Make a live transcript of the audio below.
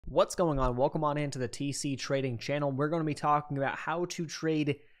What's going on? Welcome on into the TC Trading channel. We're going to be talking about how to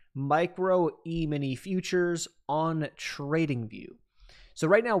trade micro E-Mini futures on TradingView. So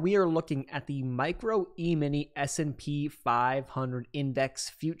right now we are looking at the micro E-Mini S&P 500 index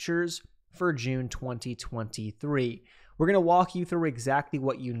futures for June 2023. We're going to walk you through exactly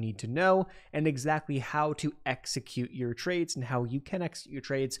what you need to know and exactly how to execute your trades and how you can execute your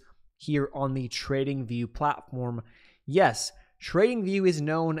trades here on the TradingView platform. Yes, TradingView is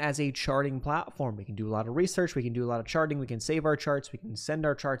known as a charting platform. We can do a lot of research, we can do a lot of charting, we can save our charts, we can send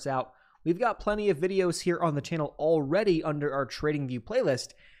our charts out. We've got plenty of videos here on the channel already under our TradingView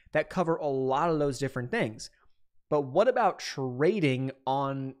playlist that cover a lot of those different things. But what about trading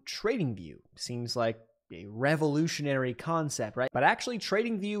on TradingView? Seems like a revolutionary concept, right? But actually,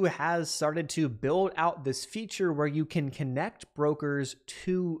 TradingView has started to build out this feature where you can connect brokers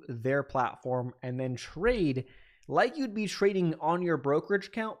to their platform and then trade like you'd be trading on your brokerage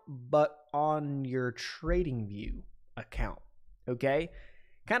account, but on your TradingView account, okay?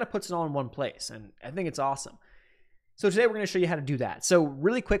 Kind of puts it all in one place, and I think it's awesome. So today we're going to show you how to do that. So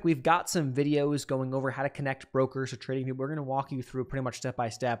really quick, we've got some videos going over how to connect brokers to TradingView. We're going to walk you through pretty much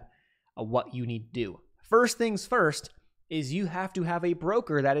step-by-step what you need to do. First things first is you have to have a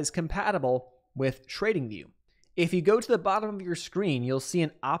broker that is compatible with TradingView. If you go to the bottom of your screen, you'll see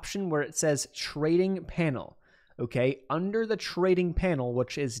an option where it says Trading Panel. Okay, under the Trading Panel,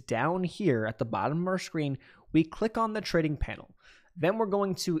 which is down here at the bottom of our screen, we click on the Trading Panel. Then we're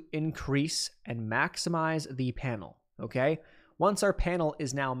going to increase and maximize the panel. Okay, once our panel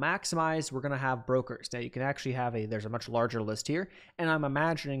is now maximized, we're going to have brokers. Now you can actually have there's a much larger list here, and I'm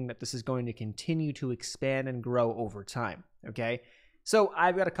imagining that this is going to continue to expand and grow over time. Okay, so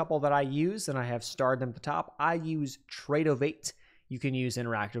I've got a couple that I use, and I have starred them at the top. I use Tradovate. You can use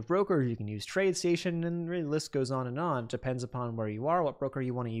Interactive Broker, you can use TradeStation, and really the list goes on and on. Depends upon where you are, what broker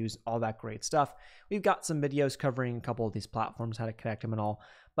you want to use, all that great stuff. We've got some videos covering a couple of these platforms, how to connect them and all.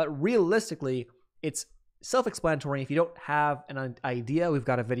 But realistically, it's self-explanatory. If you don't have an idea, we've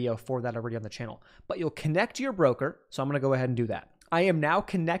got a video for that already on the channel. But you'll connect to your broker, so I'm going to go ahead and do that. I am now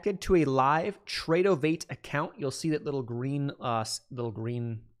connected to a live Tradovate account. You'll see that little green, I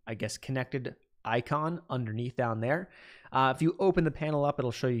guess, connected icon underneath down there. If you open the panel up,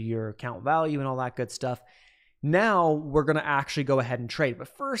 it'll show you your account value and all that good stuff. Now we're going to actually go ahead and trade. But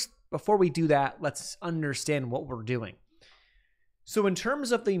first, before we do that, let's understand what we're doing. So in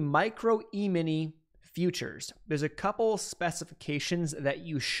terms of the micro E-Mini futures, there's a couple specifications that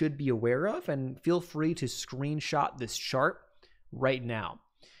you should be aware of, and feel free to screenshot this chart right now.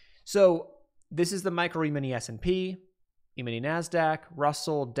 So this is the micro E-Mini S&P, E-Mini NASDAQ,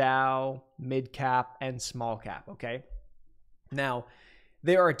 Russell, Dow, mid cap, and small cap, okay? Now,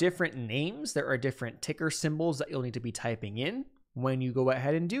 there are different names, there are different ticker symbols that you'll need to be typing in when you go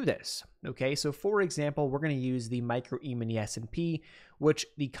ahead and do this, okay? So for example, we're going to use the micro E-Mini S&P, which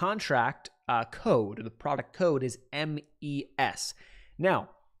the contract code, the product code is MES. Now,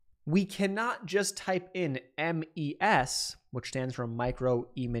 we cannot just type in MES, which stands for micro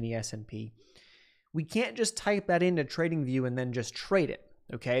E-Mini S&P. We can't just type that into TradingView and then just trade it,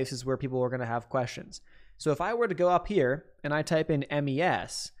 okay? This is where people are going to have questions. So if I were to go up here and I type in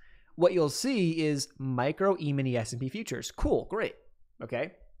MES, what you'll see is micro E-Mini S&P futures. Cool, great,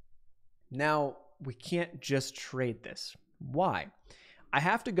 okay? Now, we can't just trade this. Why? I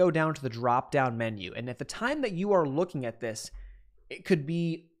have to go down to the drop-down menu, and at the time that you are looking at this, it could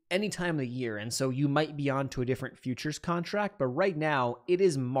be any time of the year, and so you might be on to a different futures contract, but right now it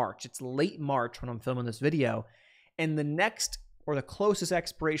is March. It's late March when I'm filming this video, and the next or the closest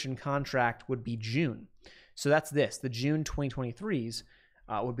expiration contract would be June. So that's this, the June 2023s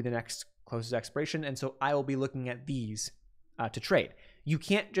would be the next closest expiration, and so I will be looking at these to trade. You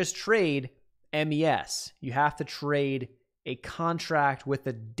can't just trade MES. You have to trade a contract with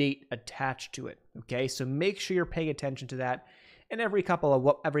a date attached to it, okay? So make sure you're paying attention to that. And every couple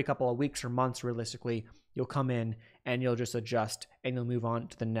of weeks or months, realistically, you'll come in and you'll just adjust and you'll move on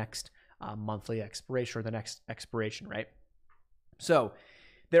to the next monthly expiration or the next expiration, right? So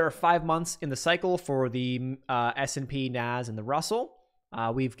there are 5 months in the cycle for the S&P, NAS, and the Russell.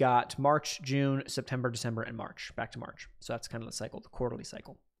 We've got March, June, September, December, and March, back to March. So that's kind of the cycle, the quarterly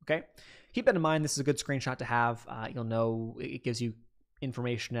cycle, okay? Keep that in mind. This is a good screenshot to have. You'll know it gives you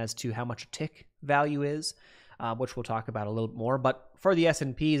information as to how much a tick value is, which we'll talk about a little bit more. But for the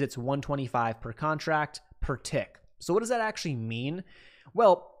S&Ps, it's 125 per contract per tick. So what does that actually mean?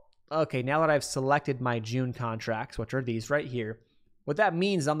 Well, okay, now that I've selected my June contracts, which are these right here, what that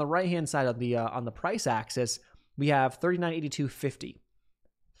means on the right-hand side of the on the price axis, we have 39.82.50,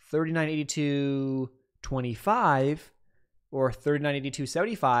 39.82.25, or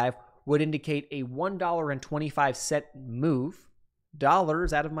 39.8275 would indicate a $1.25 move,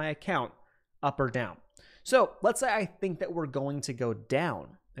 dollars out of my account, up or down. So let's say I think that we're going to go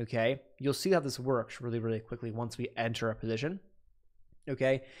down, okay? You'll see how this works really, really quickly once we enter a position,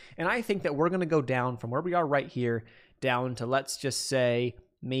 okay? And I think that we're going to go down from where we are right here down to, let's just say,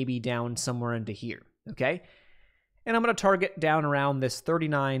 maybe down somewhere into here, okay? And I'm going to target down around this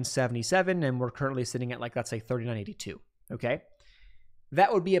 39.77, and we're currently sitting at, like, let's say 39.82, okay?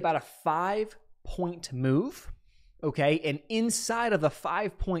 That would be about a 5-point move, okay? And inside of the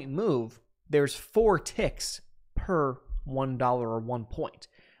 5-point move, there's 4 ticks per $1 or 1 point,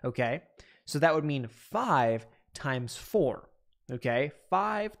 okay? So that would mean 5 times 4, okay?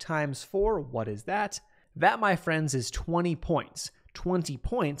 5 times 4, what is that? That, my friends, is 20 points. 20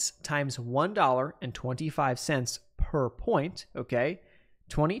 points times $1.25 per point, okay?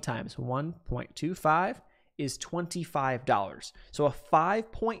 20 times 1.25 is $25. So a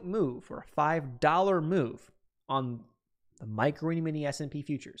 5-point move or a $5 move on the micro E-Mini S&P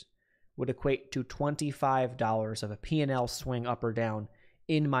futures would equate to $25 of a P&L swing up or down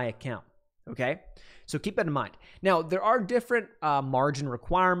in my account, okay? So keep that in mind. Now, there are different margin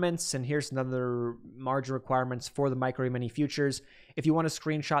requirements, and here's another margin requirements for the micro E-Mini futures. If you want to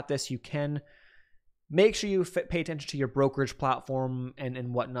screenshot this, you can. Make sure you pay attention to your brokerage platform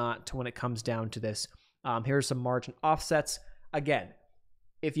and whatnot when it comes down to this. Here's some margin offsets. Again,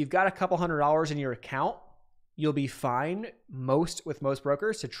 if you've got a couple $100 in your account, you'll be fine with most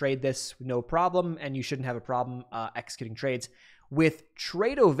brokers to trade this no problem, and you shouldn't have a problem executing trades. With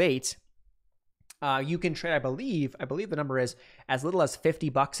TradingView, you can trade, I believe the number is as little as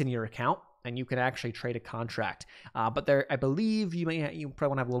 $50 in your account, and you can actually trade a contract. But there, I believe you probably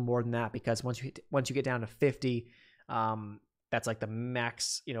want to have a little more than that, because once you get down to 50, that's like the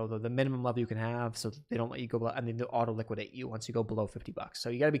max, the minimum level you can have, so they don't let you go below, and they auto liquidate you once you go below $50. So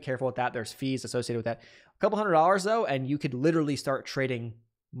you got to be careful with that. There's fees associated with that. A couple $100 though, and you could literally start trading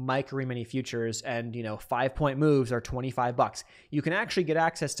micro E-Mini futures, and 5-point moves are $25. You can actually get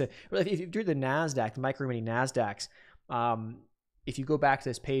access to, if you do the NASDAQ, the micro E-Mini NASDAQs, if you go back to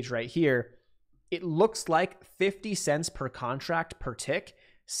this page right here, it looks like 50 cents per contract per tick.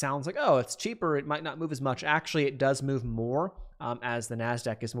 Sounds like, oh, it's cheaper, it might not move as much. Actually, it does move more as the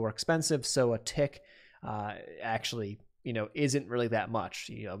NASDAQ is more expensive. So a tick actually, isn't really that much.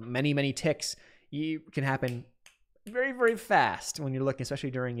 Many ticks can happen very, very fast when you're looking,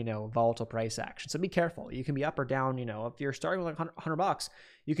 especially during, volatile price action. So be careful. You can be up or down, if you're starting with like $100,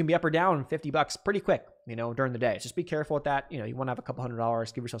 you can be up or down $50 pretty quick, during the day. Just be careful with that. You want to have a couple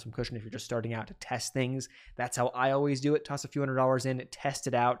 $100, give yourself some cushion if you're just starting out to test things. That's how I always do it. Toss a few $100s in, test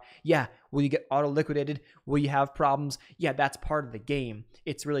it out. Yeah. Will you get auto liquidated? Will you have problems? Yeah, that's part of the game.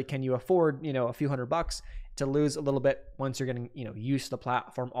 It's really, can you afford, a few $100 to lose a little bit once you're getting, used to the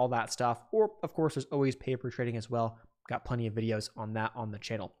platform, all that stuff. Or of course, there's always paper trading as well. Got plenty of videos on that on the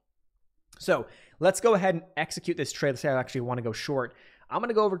channel. So let's go ahead and execute this trade. Let's say I actually want to go short. I'm going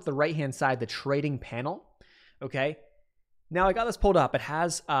to go over to the right-hand side, the trading panel. Okay. Now I got this pulled up. It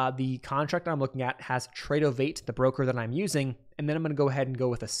has the contract that I'm looking at has TradingView, the broker that I'm using. And then I'm going to go ahead and go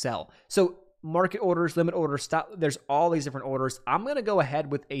with a sell. So market orders, limit orders, stop. There's all these different orders. I'm going to go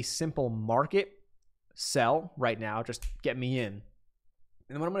ahead with a simple market sell right now. Just get me in.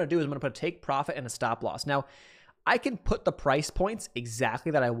 And what I'm going to do is I'm going to put a take profit and a stop loss. Now, I can put the price points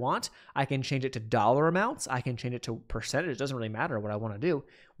exactly that I want. I can change it to dollar amounts. I can change it to percentage. It doesn't really matter what I want to do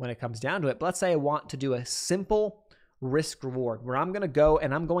when it comes down to it. But let's say I want to do a simple risk reward where I'm going to go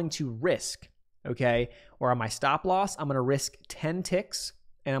and I'm going to risk, okay? Or on my stop loss, I'm going to risk 10 ticks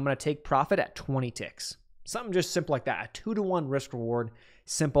and I'm going to take profit at 20 ticks. Something just simple like that. A 2-to-1 risk reward.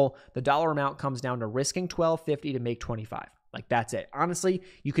 Simple. The dollar amount comes down to risking $12.50 to make 25. Like that's it. Honestly,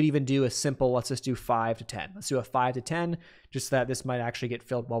 you could even do a simple, let's just do 5 to 10. Let's do a 5 to 10, just so that this might actually get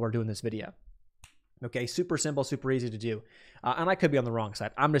filled while we're doing this video. Okay, super simple, super easy to do. And I could be on the wrong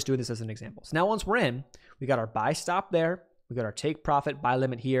side. I'm just doing this as an example. So now once we're in, we got our buy stop there. We got our take profit, buy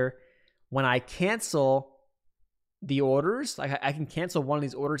limit here. When I cancel the orders, like I can cancel one of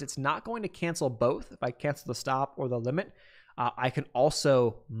these orders. It's not going to cancel both. If I cancel the stop or the limit, I can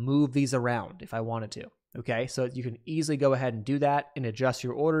also move these around if I wanted to. Okay, so you can easily go ahead and do that and adjust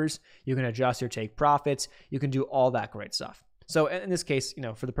your orders. You can adjust your take profits. You can do all that great stuff. So in this case,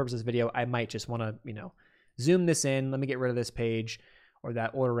 for the purpose of this video, I might just want to, zoom this in. Let me get rid of this page or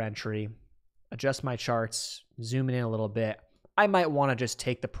that order entry, adjust my charts, zoom it in a little bit. I might want to just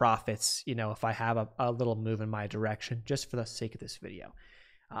take the profits, if I have a little move in my direction, just for the sake of this video.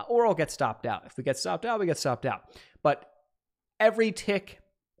 Or I'll get stopped out. If we get stopped out, we get stopped out. But every tick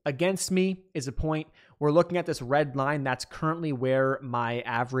against me is a point. we're looking at this red line. That's currently where my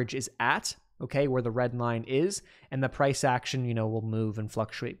average is at, okay, where the red line is, and the price action, will move and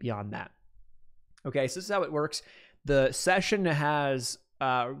fluctuate beyond that. Okay, so this is how it works. The session has,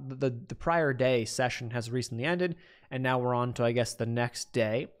 the prior day session has recently ended, and now we're on to, I guess, the next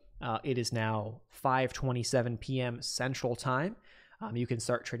day. It is now 5:27 p.m. Central Time. You can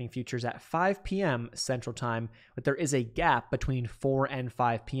start trading futures at 5 p.m. Central Time, but there is a gap between 4 and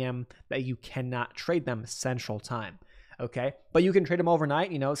 5 p.m. that you cannot trade them Central Time. Okay, but you can trade them overnight.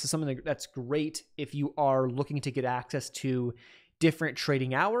 This is something that's great if you are looking to get access to different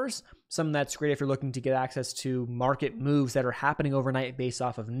trading hours. Something that's great if you're looking to get access to market moves that are happening overnight based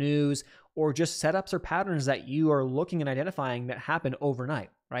off of news, or just setups or patterns that you are looking and identifying that happen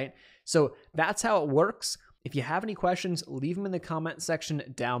overnight, right? So that's how it works. If you have any questions, leave them in the comment section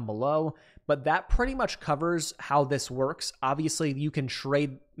down below. But that pretty much covers how this works. Obviously, you can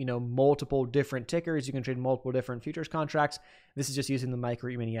trade, multiple different tickers. You can trade multiple different futures contracts. This is just using the micro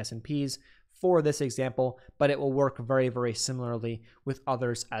E-Mini S&Ps for this example, but it will work very, very similarly with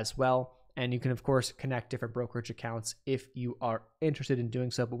others as well. And you can, of course, connect different brokerage accounts if you are interested in doing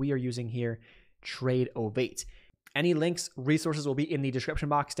so. But we are using here TradeOvate. Any links, resources will be in the description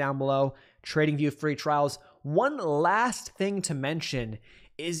box down below. TradingView free trials. One last thing to mention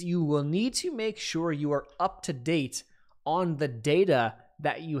is you will need to make sure you are up to date on the data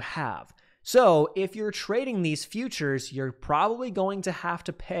that you have. So if you're trading these futures, you're probably going to have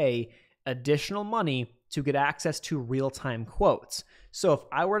to pay additional money to get access to real-time quotes. So if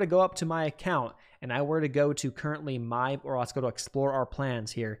I were to go up to my account and I were to go to currently let's go to explore our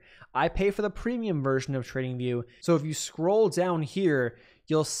plans here. I pay for the premium version of TradingView. So if you scroll down here,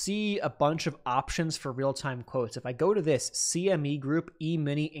 you'll see a bunch of options for real-time quotes. If I go to this CME group,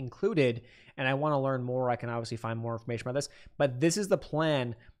 E-Mini included, and I want to learn more, I can obviously find more information about this, but this is the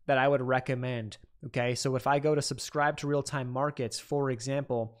plan that I would recommend. Okay, so if I go to subscribe to real-time markets, for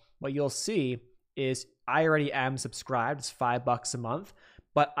example, what you'll see is I already am subscribed. It's $5 a month,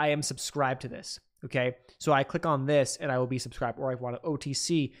 but I am subscribed to this. Okay, so I click on this and I will be subscribed, or I want to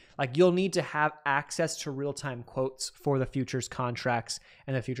OTC. Like, you'll need to have access to real-time quotes for the futures contracts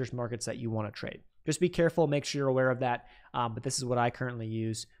and the futures markets that you want to trade. Just be careful, make sure you're aware of that. But this is what I currently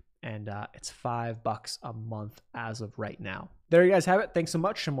use, and it's $5 a month as of right now. There you guys have it. Thanks so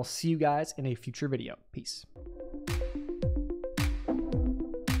much, and we'll see you guys in a future video. Peace.